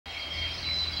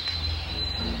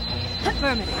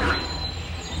Affirmative.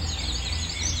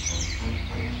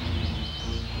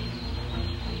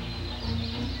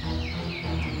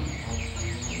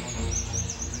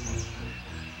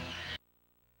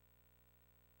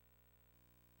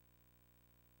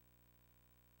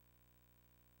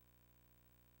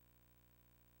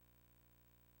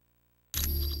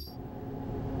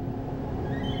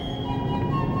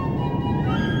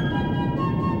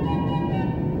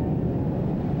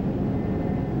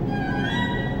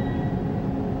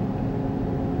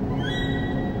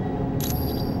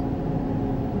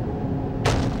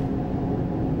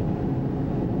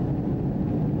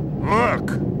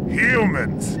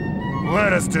 Humans!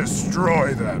 Let us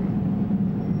destroy them!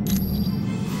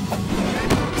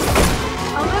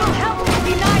 A little help would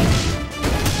be nice!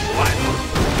 What?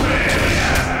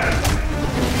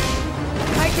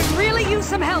 I could really use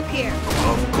some help here.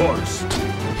 Of course.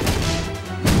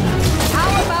 How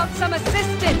about some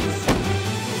assistance?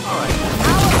 Alright.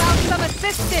 How about some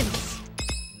assistance?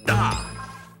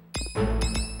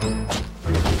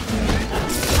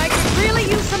 I could really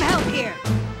use some help here.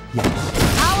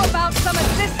 How about some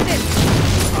assistance?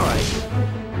 All right.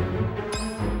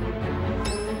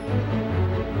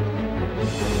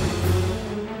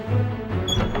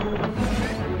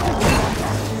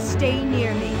 Stay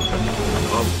near me.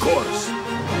 Of course. A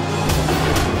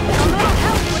little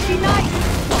help would be nice.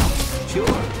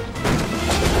 Sure.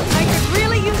 I could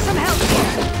really use some help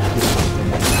here.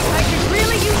 I could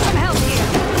really use some help here.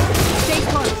 Stay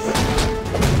close.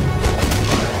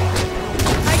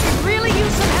 I could really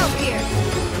use some help here.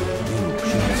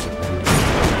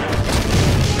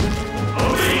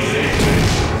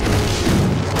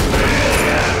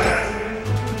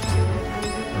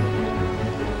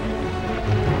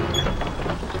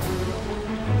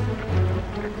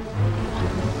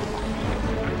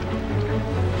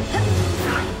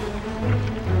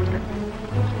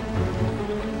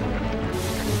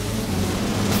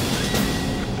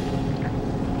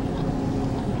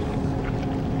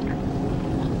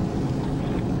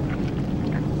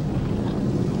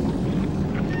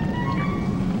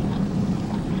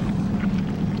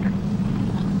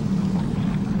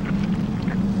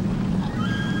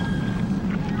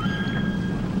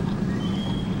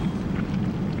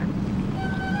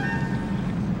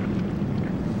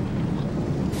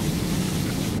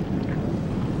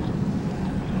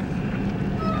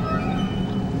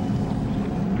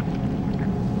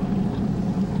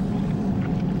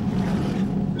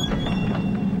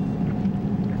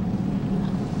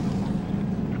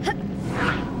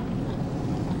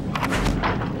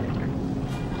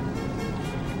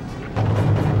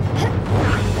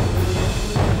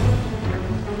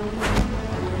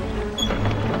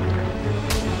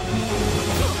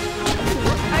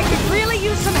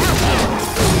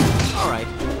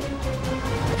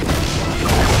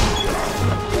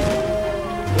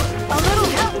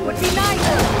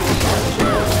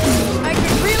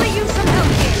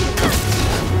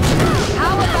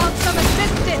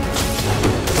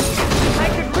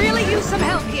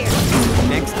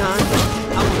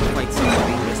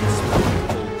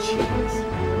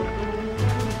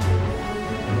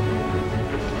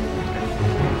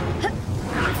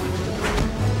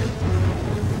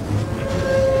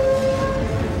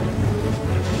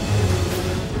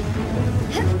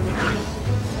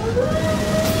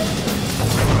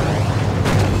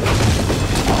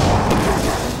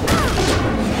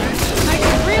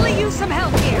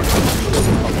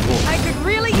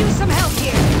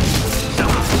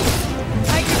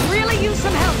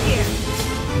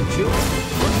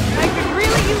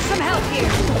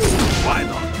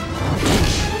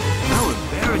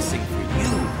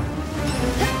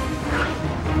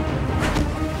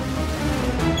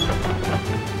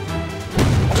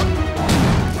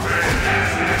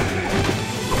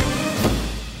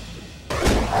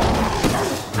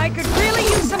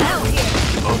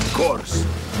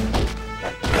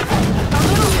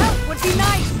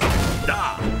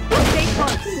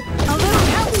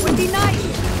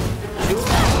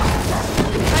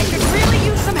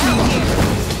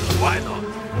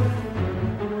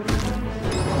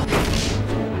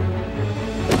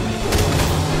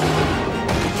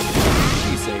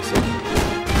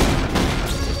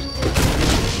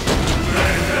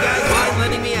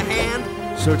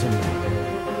 Certainly.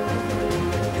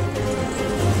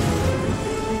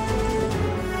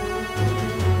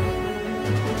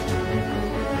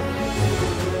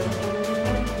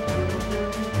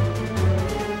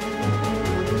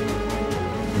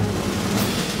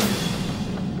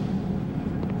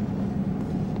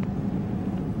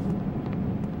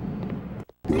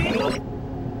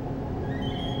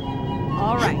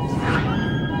 All right.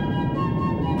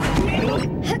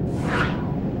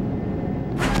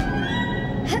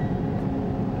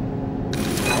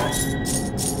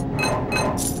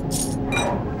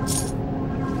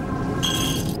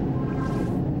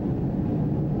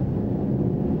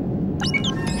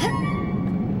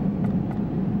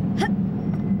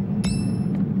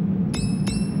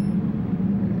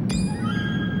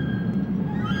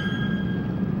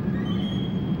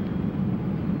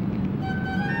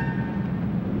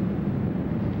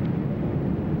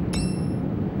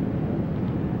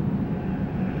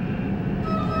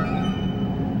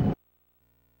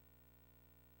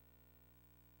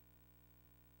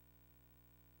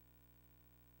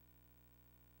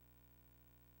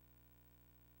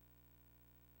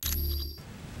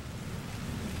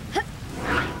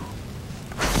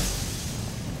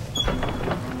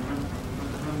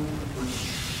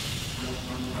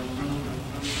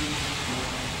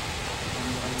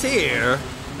 Here?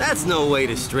 That's no way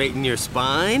to straighten your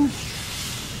spine.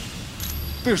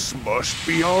 This must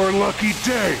be our lucky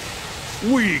day.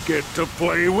 We get to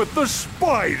play with the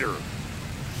spider.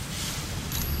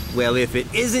 Well, if it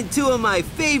isn't two of my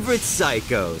favorite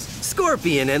psychos,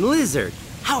 Scorpion and Lizard,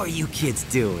 how are you kids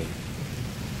doing?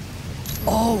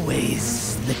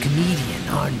 Always the comedian,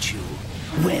 aren't you,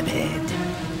 Webhead?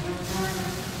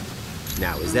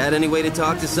 Now, is that any way to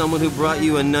talk to someone who brought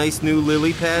you a nice new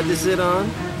lily pad to sit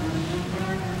on?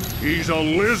 He's a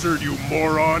lizard, you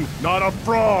moron, not a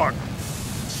frog.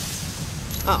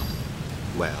 Oh,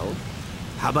 well,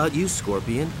 how about you,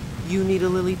 Scorpion? You need a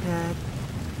lily pad?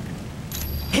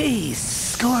 Hey,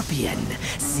 Scorpion!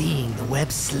 Seeing the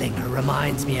web slinger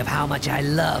reminds me of how much I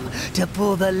love to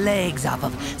pull the legs off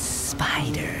of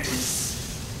spiders.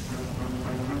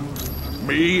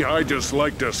 Me, I just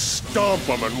like to stomp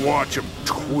them and watch them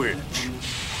twitch.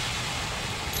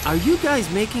 Are you guys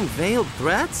making veiled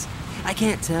threats? I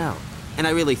can't tell, and I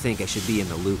really think I should be in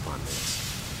the loop on this.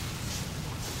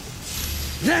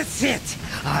 That's it!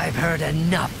 I've heard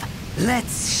enough.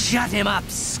 Let's shut him up,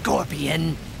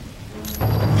 Scorpion.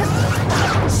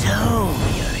 So,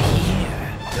 you're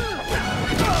here.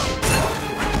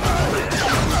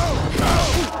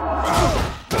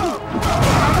 A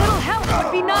little help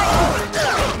would be nice.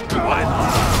 Why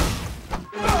not?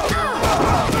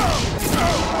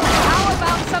 How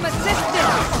about some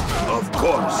assistance? Of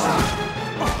course.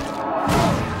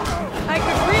 I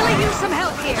could really use some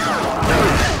help here.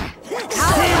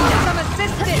 How about some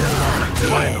assistance?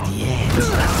 Dead yet.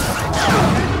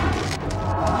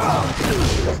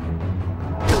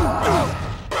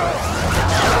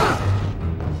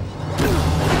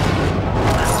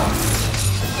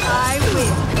 I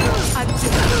win.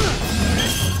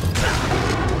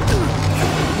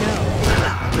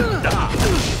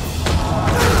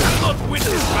 Again. Not win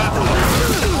this battle.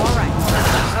 All right.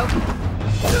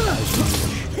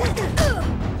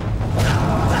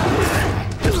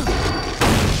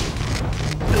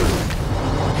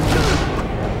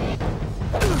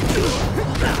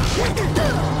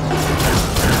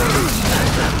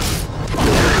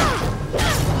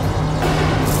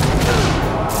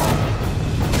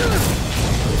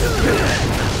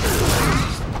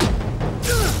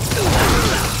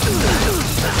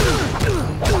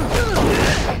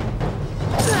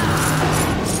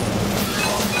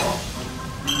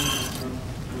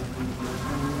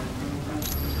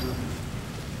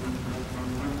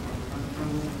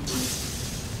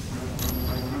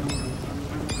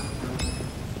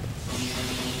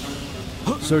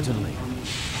 Certainly.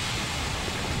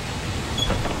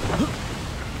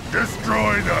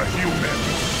 Destroy the humans.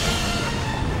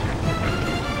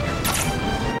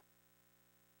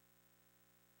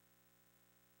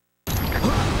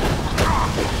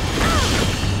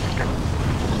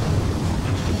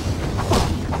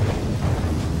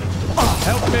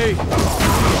 Help me!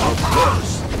 Of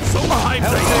course. So behind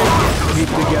Help me. me! Keep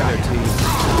together, team.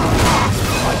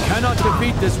 I cannot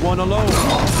defeat this one alone.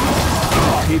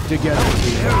 Keep together,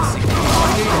 team. I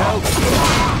need help.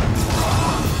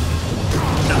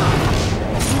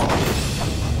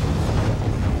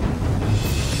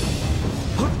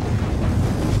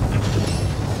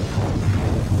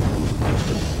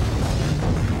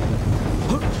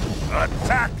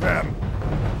 Attack them.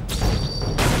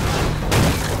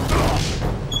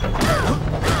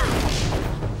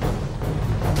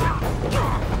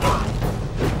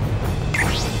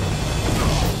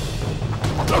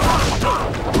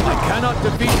 I cannot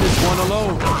defeat this one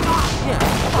alone.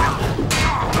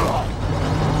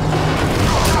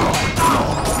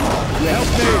 Help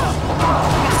me!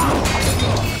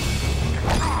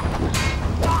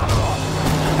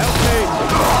 Help me!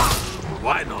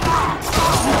 Why not? I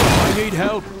need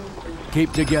help.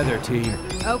 Keep together, team.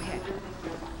 Okay.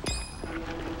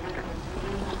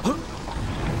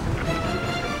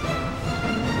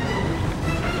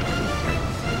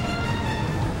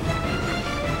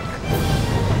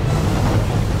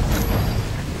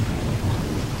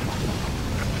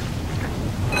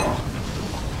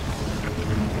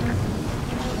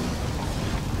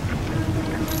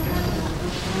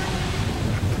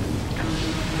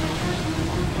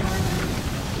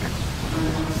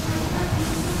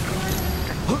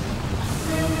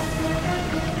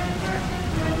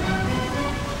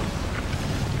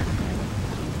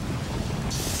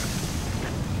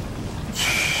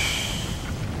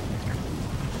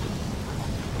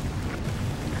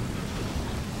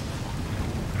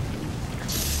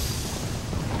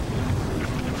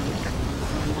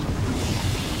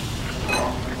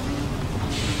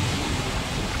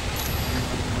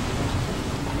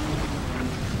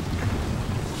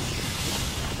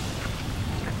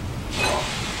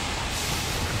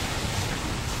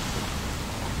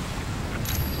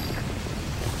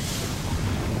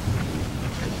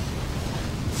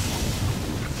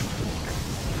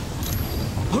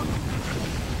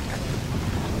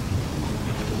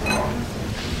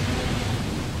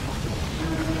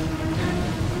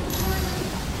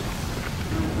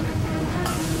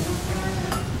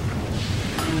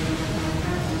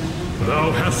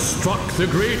 hast struck the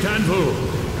great anvil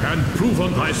and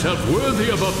proven thyself worthy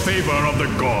of a favor of the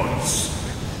gods.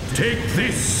 Take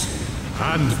this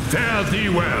and fare thee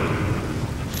well.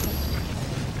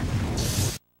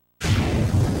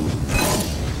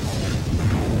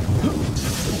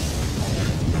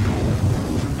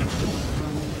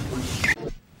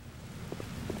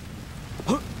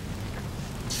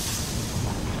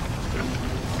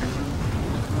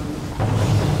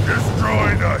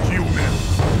 Destroy the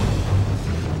humans!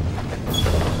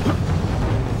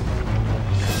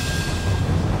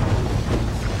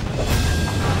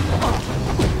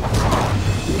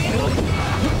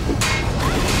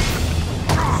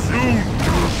 Soon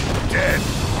you'll be dead!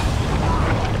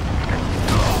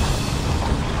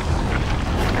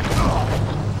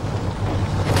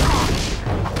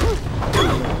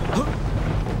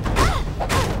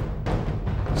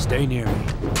 Stay near me.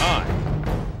 Aye.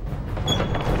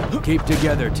 Keep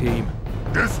together, team.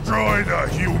 Destroy the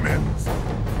humans!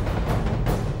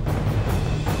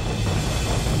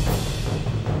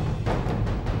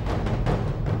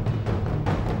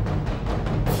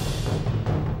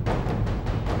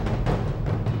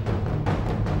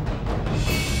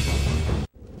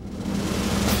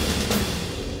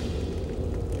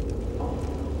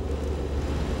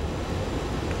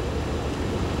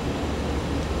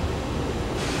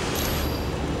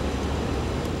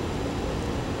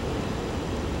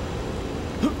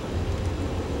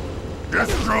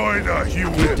 Destroy the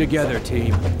humans! Keep together,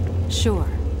 team. Sure.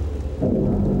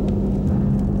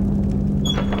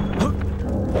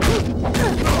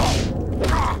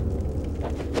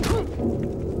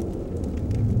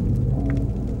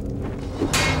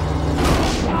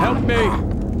 Help me!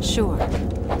 Sure.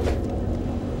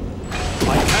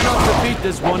 I cannot defeat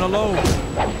this one alone.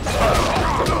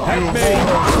 Help me!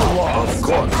 Of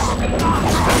course.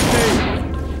 Help me!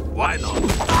 Why not?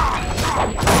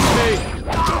 Help me!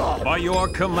 By your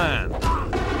command. I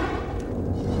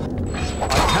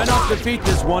cannot defeat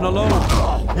this one alone.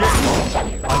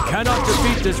 I cannot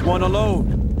defeat this one alone.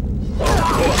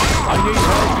 I need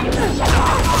help.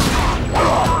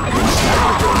 I cannot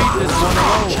defeat this one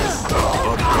alone.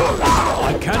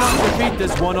 I cannot defeat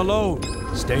this one alone.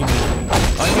 Stay near me.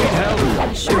 I need help.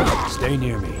 Sure. Stay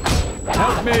near me.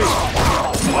 Help me.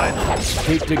 Why not?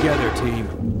 Keep together, team.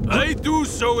 I do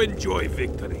so enjoy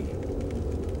victory.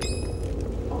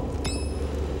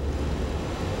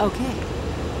 Okay.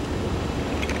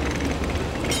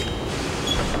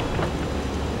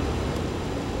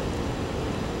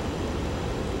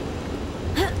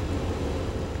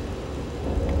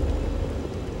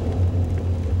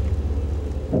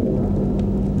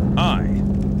 Aye.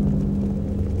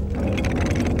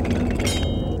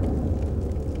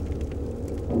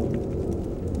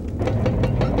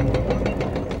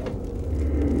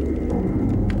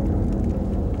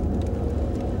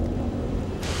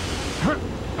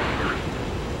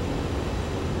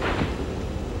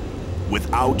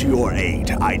 Without your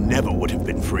aid, I never would have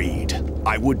been freed.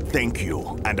 I would thank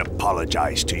you and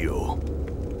apologize to you.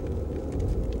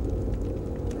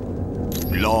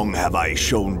 Long have I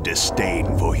shown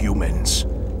disdain for humans.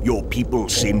 Your people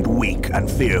seemed weak and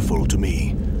fearful to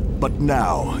me. But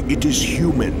now, it is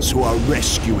humans who are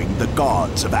rescuing the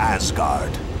gods of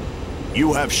Asgard.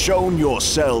 You have shown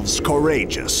yourselves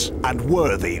courageous and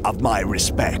worthy of my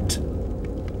respect.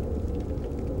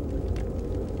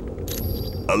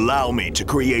 Allow me to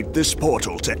create this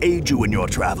portal to aid you in your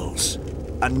travels.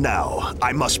 And now,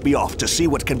 I must be off to see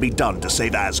what can be done to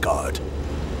save Asgard.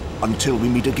 Until we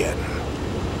meet again.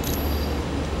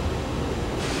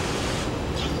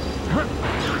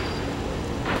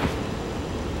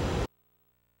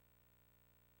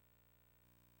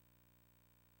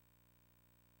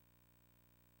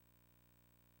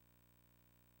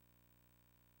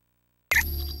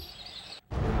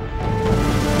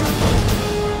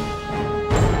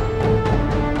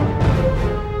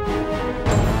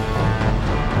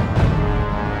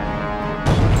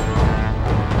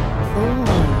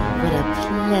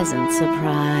 Pleasant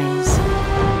surprise.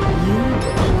 You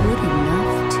good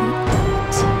enough to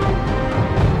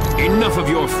eat. Enough of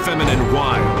your feminine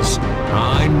wiles.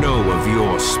 I know of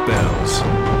your spells.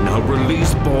 Now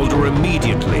release Baldur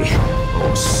immediately,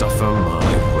 or suffer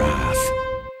my wrath.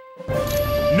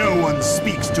 No one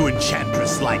speaks to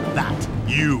Enchantress like that.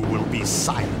 You will be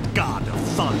silent, God of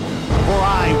Thunder, or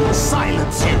I will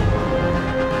silence you.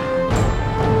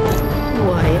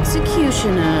 Why,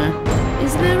 Executioner,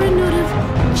 is there a note of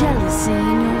jealousy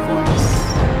in your voice?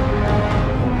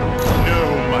 No,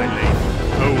 my lady,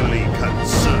 only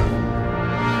concern.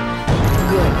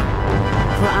 Good,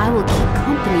 for I will keep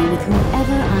company with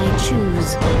whomever I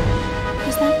choose.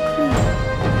 Is that clear?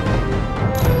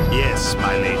 Yes,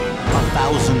 my lady.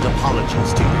 1,000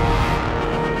 apologies to you.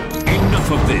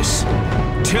 Enough of this.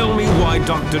 Tell me why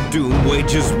Dr. Doom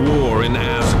wages war in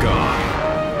Asgard.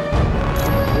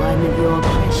 One of your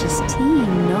precious team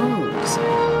knows,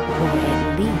 or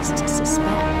at least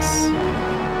suspects.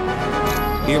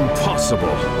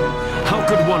 Impossible. How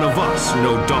could one of us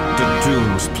know Dr.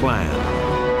 Doom's plan?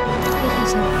 It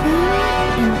is a very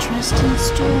interesting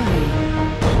story.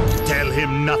 Tell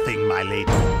him nothing, my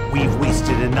lady. We've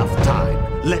wasted enough time.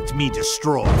 Let me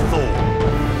destroy Thor.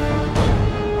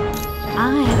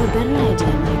 I have a better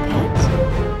idea, my pet.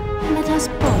 Let us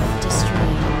both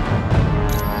destroy him.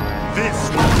 This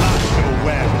will not go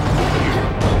well.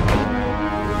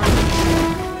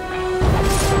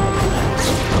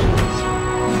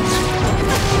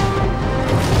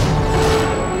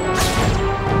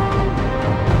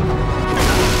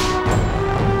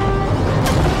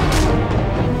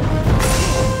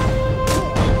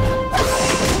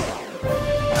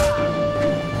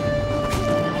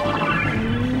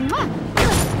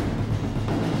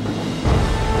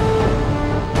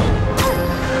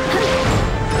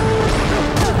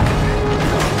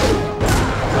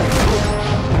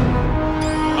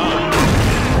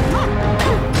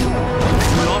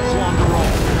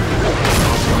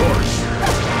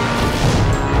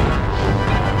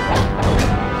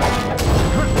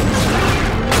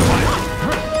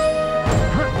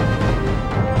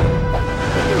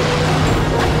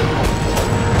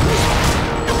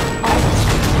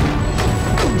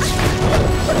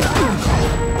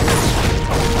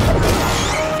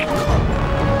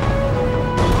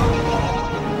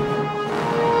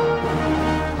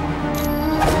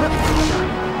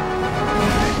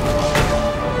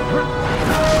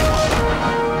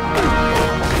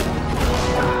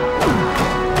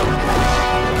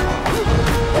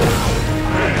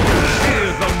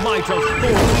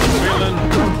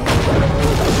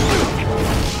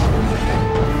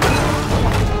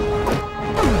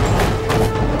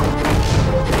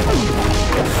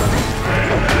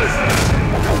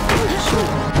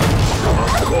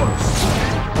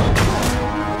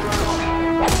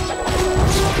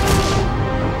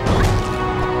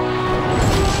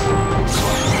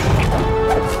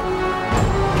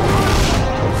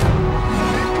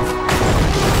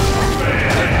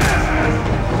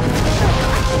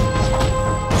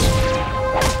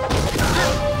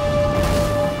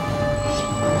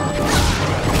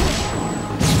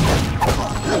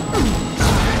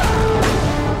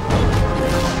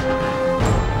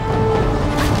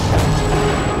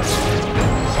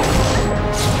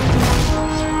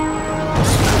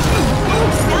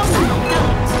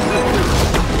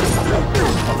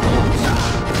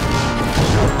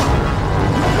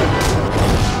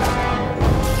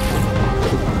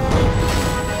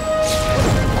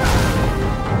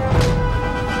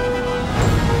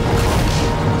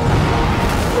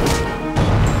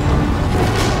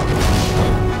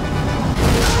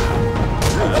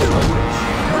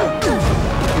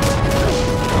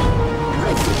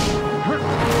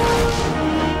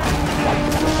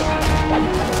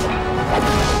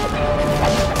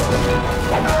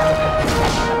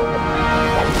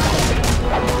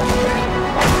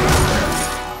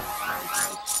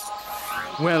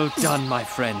 Well done, my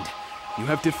friend. You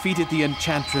have defeated the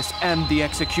Enchantress and the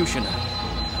Executioner.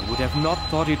 I would have not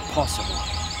thought it possible.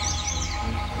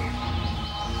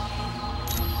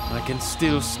 I can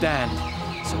still stand,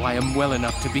 so I am well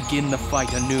enough to begin the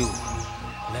fight anew.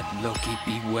 Let Loki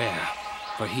beware,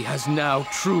 for he has now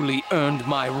truly earned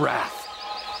my wrath.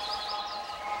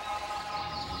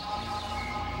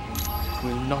 It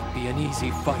will not be an easy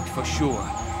fight for sure,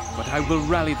 but I will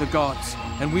rally the gods,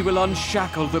 and we will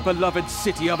unshackle the beloved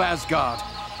city of Asgard.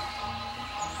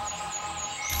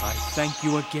 I thank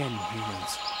you again,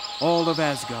 humans. All of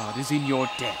Asgard is in your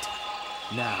debt.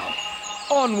 Now,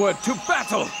 onward to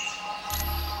battle!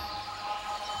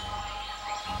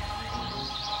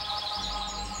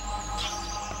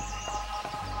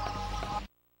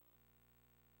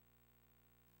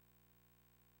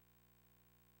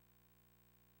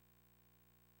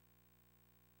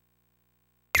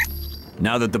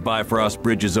 Now that the Bifrost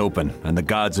Bridge is open and the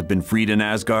gods have been freed in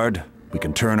Asgard, we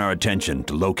can turn our attention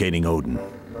to locating Odin.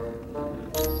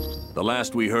 The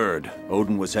last we heard,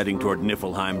 Odin was heading toward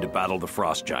Niflheim to battle the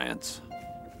Frost Giants.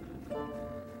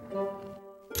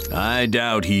 I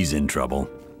doubt he's in trouble.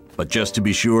 But just to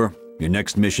be sure, your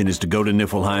next mission is to go to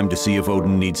Niflheim to see if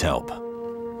Odin needs help.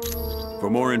 For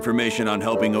more information on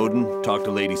helping Odin, talk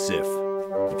to Lady Sif.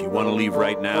 If you want to leave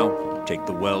right now, take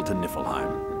the well to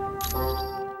Niflheim.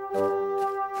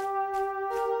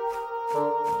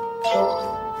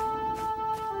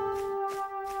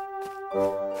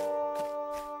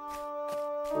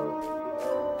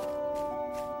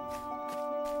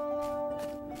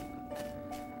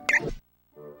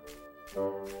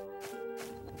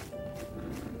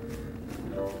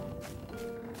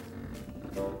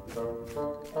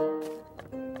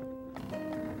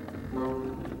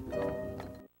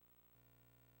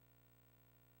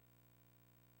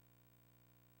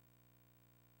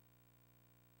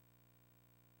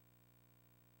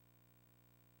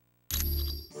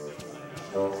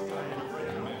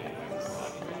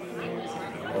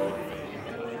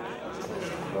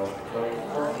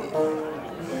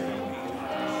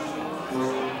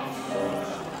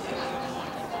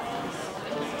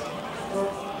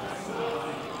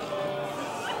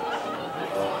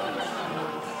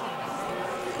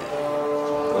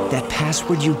 That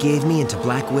password you gave me into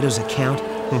Black Widow's account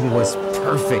was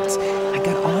perfect. I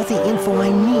got all the info I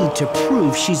need to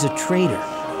prove she's a traitor.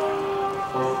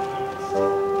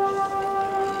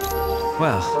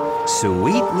 Well,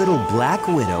 sweet little Black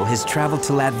Widow has traveled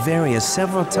to Latveria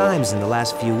several times in the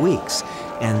last few weeks.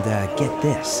 And get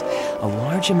this, a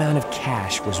large amount of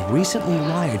cash was recently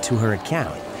wired to her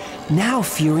account. Now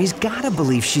Fury's gotta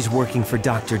believe she's working for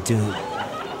Dr. Doom.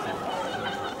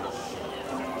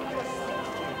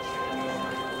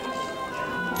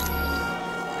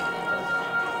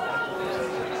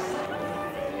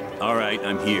 All right,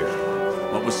 I'm here.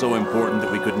 What was so important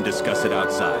that we couldn't discuss it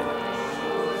outside?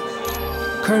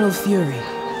 Colonel Fury,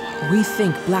 we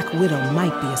think Black Widow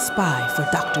might be a spy for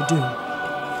Dr.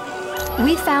 Doom.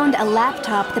 We found a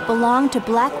laptop that belonged to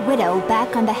Black Widow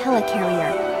back on the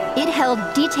helicarrier. It held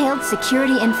detailed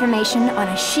security information on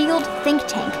a SHIELD think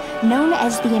tank known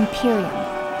as the Imperium.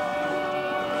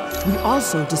 We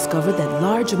also discovered that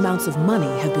large amounts of money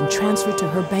have been transferred to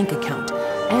her bank account,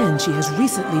 and she has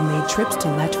recently made trips to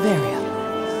Latveria.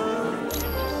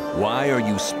 Why are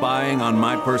you spying on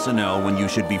my personnel when you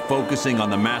should be focusing on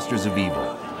the Masters of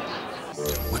Evil?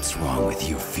 What's wrong with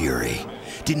you, Fury?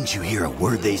 Didn't you hear a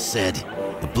word they said?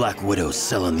 The Black Widow's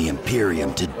selling the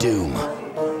Imperium to Doom.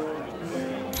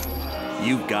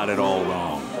 You've got it all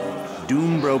wrong.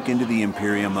 Doom broke into the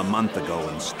Imperium a month ago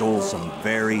and stole some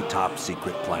very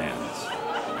top-secret plans.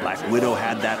 Black Widow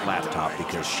had that laptop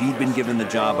because she'd been given the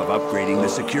job of upgrading the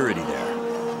security there.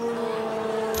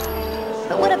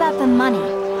 But what about the money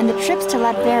and the trips to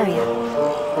Latveria?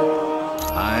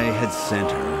 I had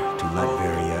sent her to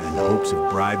Latveria in hopes of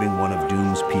bribing one of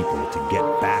Doom's people to get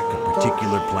back a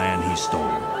particular plan he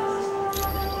stole.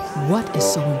 What is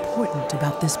so important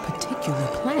about this particular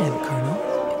plan, Colonel?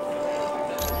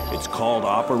 It's called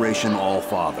Operation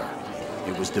All-Father.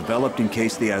 It was developed in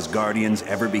case the Asgardians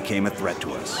ever became a threat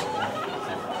to us.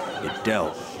 It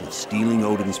dealt with stealing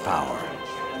Odin's power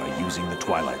by using the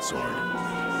Twilight Sword.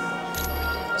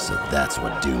 So that's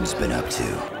what Doom's been up to.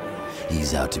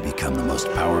 He's out to become the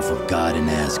most powerful god in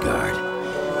Asgard.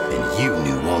 And you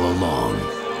knew all along.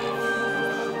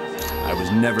 I was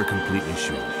never completely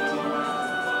sure.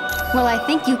 Well, I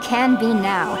think you can be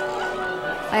now.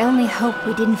 I only hope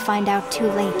we didn't find out too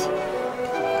late.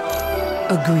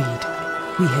 Agreed.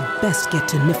 We had best get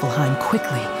to Niflheim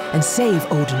quickly and save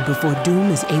Odin before Doom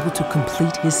is able to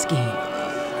complete his scheme.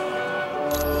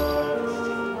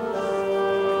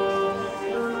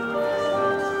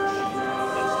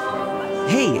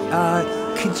 Hey,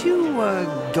 could you,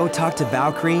 go talk to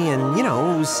Valkyrie and, you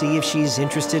know, see if she's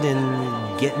interested in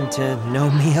getting to know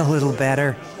me a little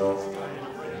better?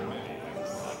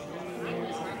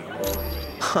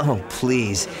 Oh,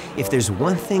 please. If there's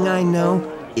one thing I know,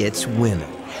 it's women.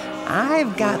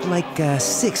 I've got like a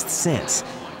sixth sense,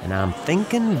 and I'm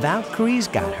thinking Valkyrie's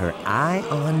got her eye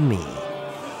on me.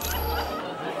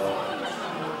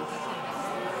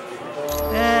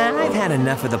 I've had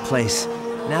enough of the place.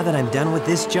 Now that I'm done with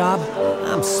this job,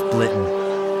 I'm splitting.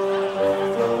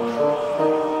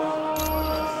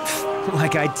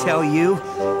 Like I tell you,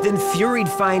 then Fury'd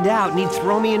find out and he'd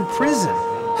throw me in prison.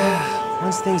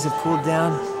 Once things have cooled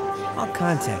down, I'll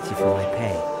contact you for my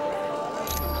pay.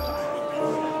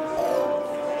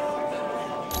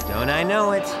 Don't I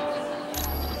know it?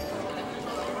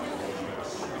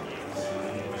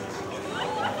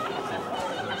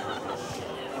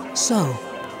 So,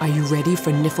 are you ready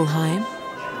for Niflheim?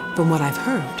 From what I've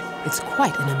heard, it's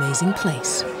quite an amazing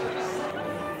place.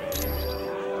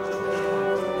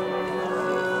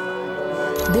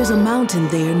 There's a mountain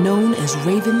there known as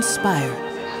Raven's Spire.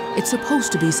 It's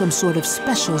supposed to be some sort of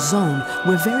special zone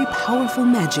where very powerful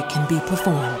magic can be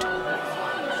performed.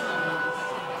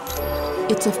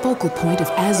 It's a focal point of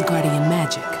Asgardian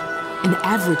magic. An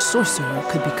average sorcerer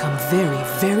could become very,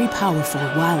 very powerful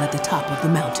while at the top of the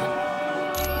mountain.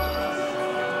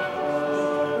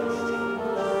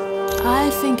 I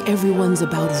think everyone's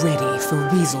about ready for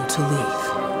Weasel to leave.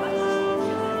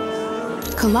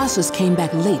 Colossus came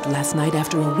back late last night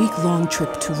after a week-long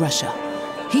trip to Russia.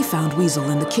 He found Weasel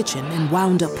in the kitchen and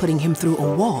wound up putting him through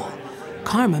a wall.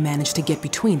 Karma managed to get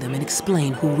between them and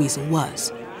explain who Weasel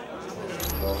was.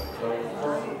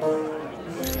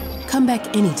 Come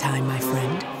back anytime, my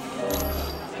friend.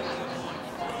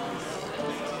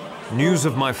 News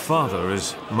of my father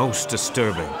is most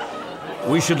disturbing.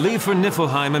 We should leave for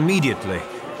Niflheim immediately.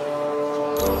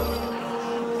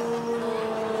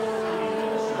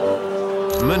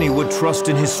 Many would trust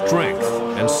in his strength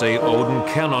and say Odin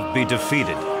cannot be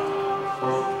defeated.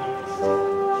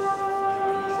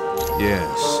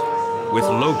 Yes, with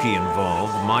Loki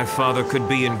involved, my father could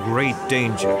be in great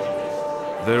danger.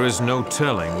 There is no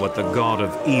telling what the God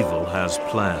of Evil has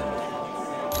planned.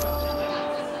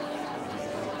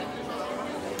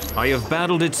 I have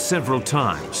battled it several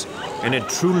times, and it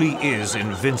truly is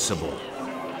invincible.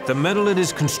 The metal it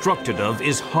is constructed of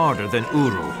is harder than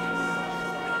Uru.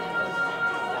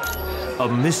 A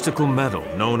mystical metal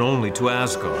known only to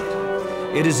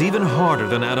Asgard. It is even harder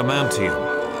than adamantium.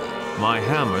 My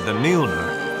hammer, the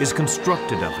Mjolnir, is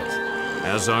constructed of it,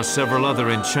 as are several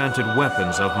other enchanted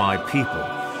weapons of my people.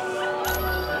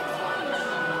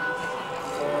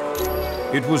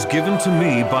 It was given to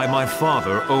me by my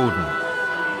father, Odin.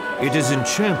 It is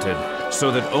enchanted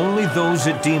so that only those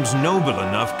it deems noble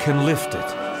enough can lift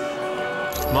it.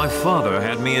 My father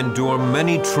had me endure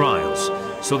many trials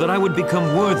so that I would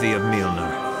become worthy of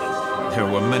Mjolnir. There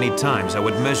were many times I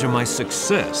would measure my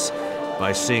success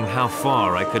by seeing how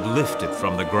far I could lift it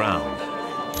from the ground.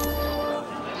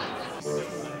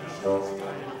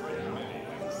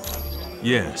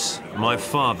 Yes, my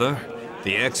father,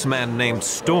 the X-Man named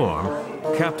Storm,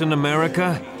 Captain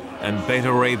America, and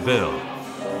Beta Ray Bill.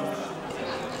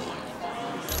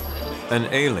 An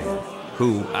alien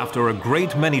who, after a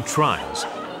great many trials,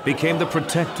 became the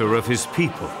protector of his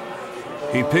people.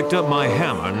 He picked up my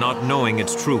hammer not knowing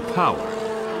its true power,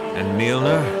 and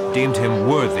Mjolnir deemed him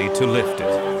worthy to lift it.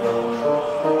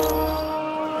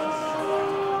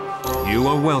 You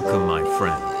are welcome, my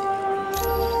friend.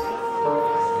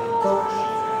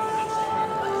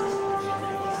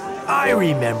 I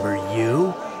remember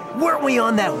you. Weren't we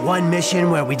on that one mission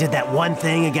where we did that one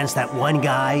thing against that one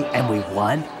guy and we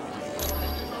won?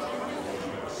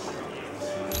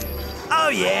 Oh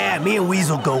yeah, me and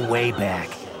Weasel go way back.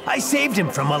 I saved him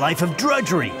from a life of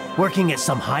drudgery, working at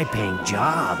some high-paying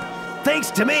job.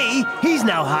 Thanks to me, he's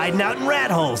now hiding out in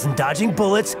rat holes and dodging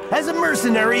bullets as a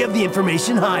mercenary of the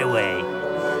information highway.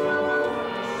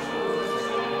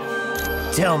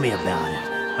 Tell me about it.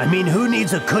 I mean, who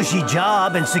needs a cushy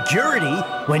job and security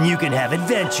when you can have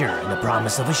adventure and the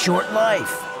promise of a short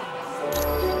life?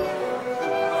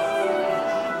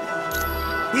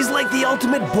 He's like the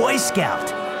ultimate Boy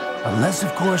Scout. Unless,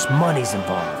 of course, money's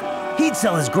involved. He'd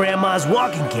sell his grandma's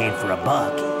walking cane for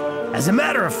 $1. As a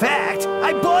matter of fact,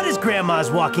 I bought his grandma's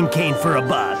walking cane for $1.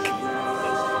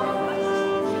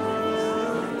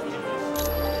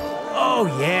 Oh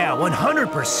yeah,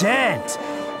 100%.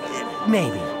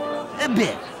 Maybe. A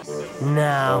bit.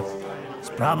 No, he's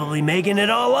probably making it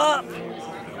all up.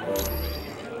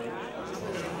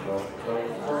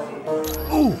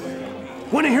 Ooh,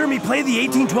 wanna hear me play the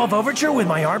 1812 Overture with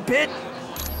my armpit?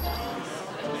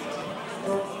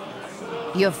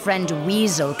 Your friend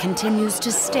Weasel continues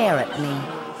to stare at me.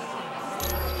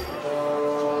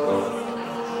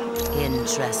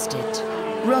 Interested?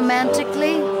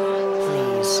 Romantically?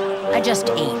 Please, I just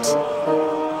ate.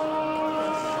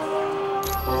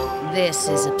 This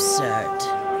is absurd.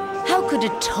 How could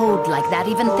a toad like that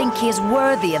even think he is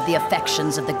worthy of the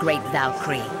affections of the great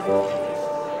Valkyrie?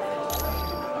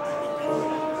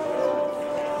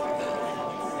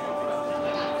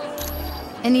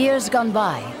 In years gone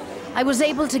by, I was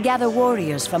able to gather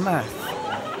warriors from Earth,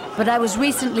 but I was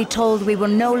recently told we were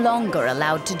no longer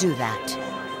allowed to do that.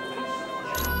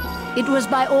 It was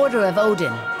by order of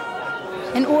Odin,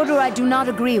 an order I do not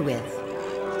agree with,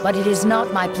 but it is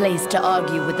not my place to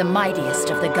argue with the mightiest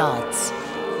of the gods.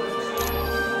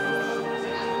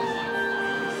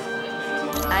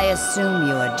 I assume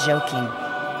you are joking.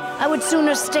 I would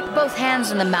sooner stick both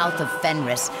hands in the mouth of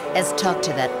Fenris as talk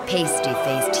to that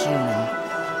pasty-faced human.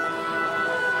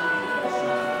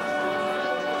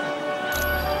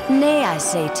 Nay, I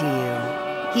say to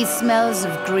you, he smells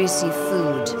of greasy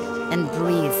food and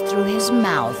breathes through his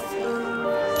mouth.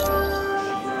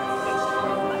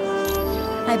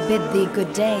 I bid thee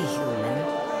good day, human.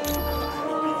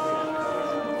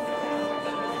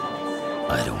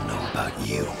 I don't know about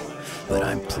you, but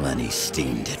I'm plenty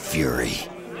steamed at fury.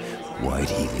 Why'd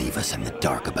he leave us in the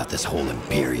dark about this whole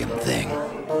Imperium thing?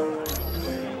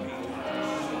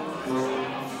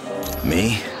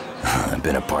 Me? I've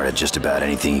been a part of just about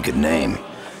anything you could name.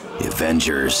 The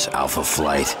Avengers, Alpha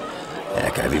Flight.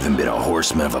 Heck, I've even been a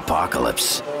Horseman of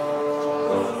Apocalypse.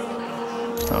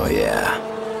 Oh yeah,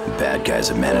 the bad guys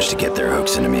have managed to get their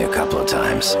hooks into me a couple of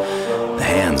times. The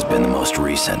Hand's been the most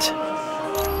recent. They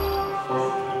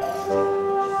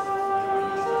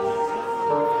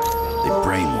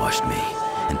brainwashed me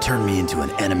and turned me into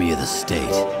an enemy of the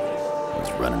state. I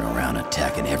was running around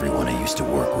attacking everyone I used to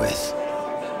work with.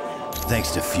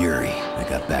 Thanks to Fury, I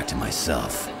got back to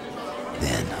myself.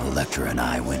 Then Elektra and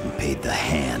I went and paid the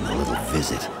Hand a little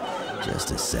visit, just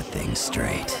to set things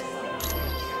straight.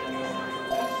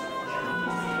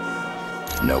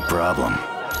 No problem.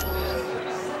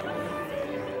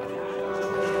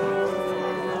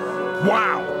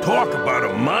 Wow, talk about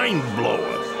a mind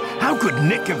blower. How could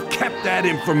Nick have kept that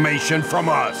information from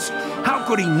us? How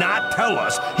could he not tell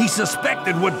us he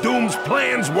suspected what Doom's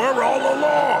plans were all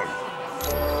along?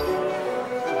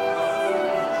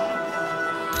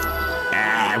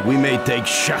 We may take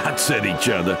shots at each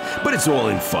other, but it's all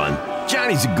in fun.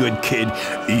 Johnny's a good kid,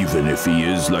 even if he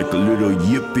is like a little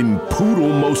yipping poodle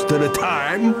most of the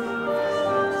time.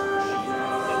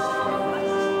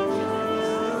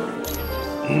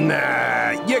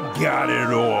 Nah, you got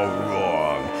it all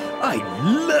wrong. I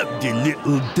love the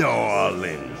little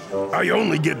darling. I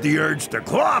only get the urge to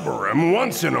clobber him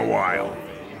once in a while.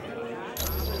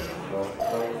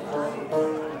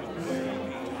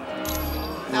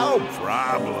 No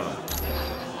problem.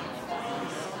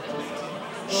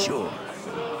 Sure.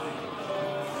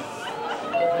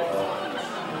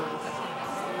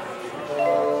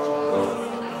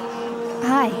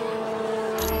 Hi.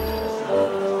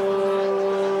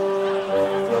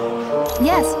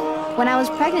 Yes, when I was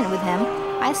pregnant with him,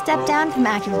 I stepped down from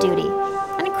active duty,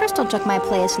 and Crystal took my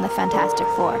place in the Fantastic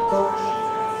Four.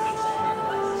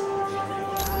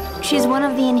 She's one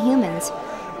of the Inhumans.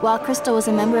 While Crystal was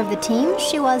a member of the team,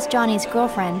 she was Johnny's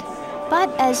girlfriend. But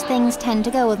as things tend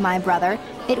to go with my brother,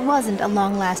 it wasn't a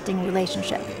long-lasting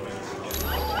relationship.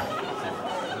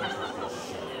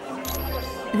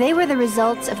 They were the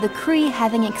results of the Kree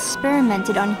having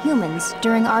experimented on humans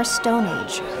during our Stone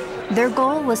Age. Their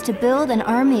goal was to build an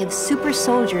army of super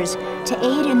soldiers to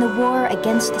aid in the war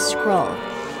against the Skrull.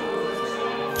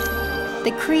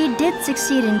 The Kree did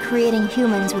succeed in creating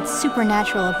humans with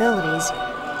supernatural abilities,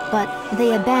 but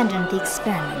they abandoned the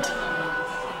experiment.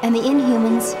 And the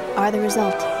Inhumans are the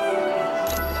result.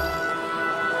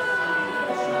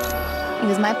 It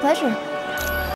was my pleasure.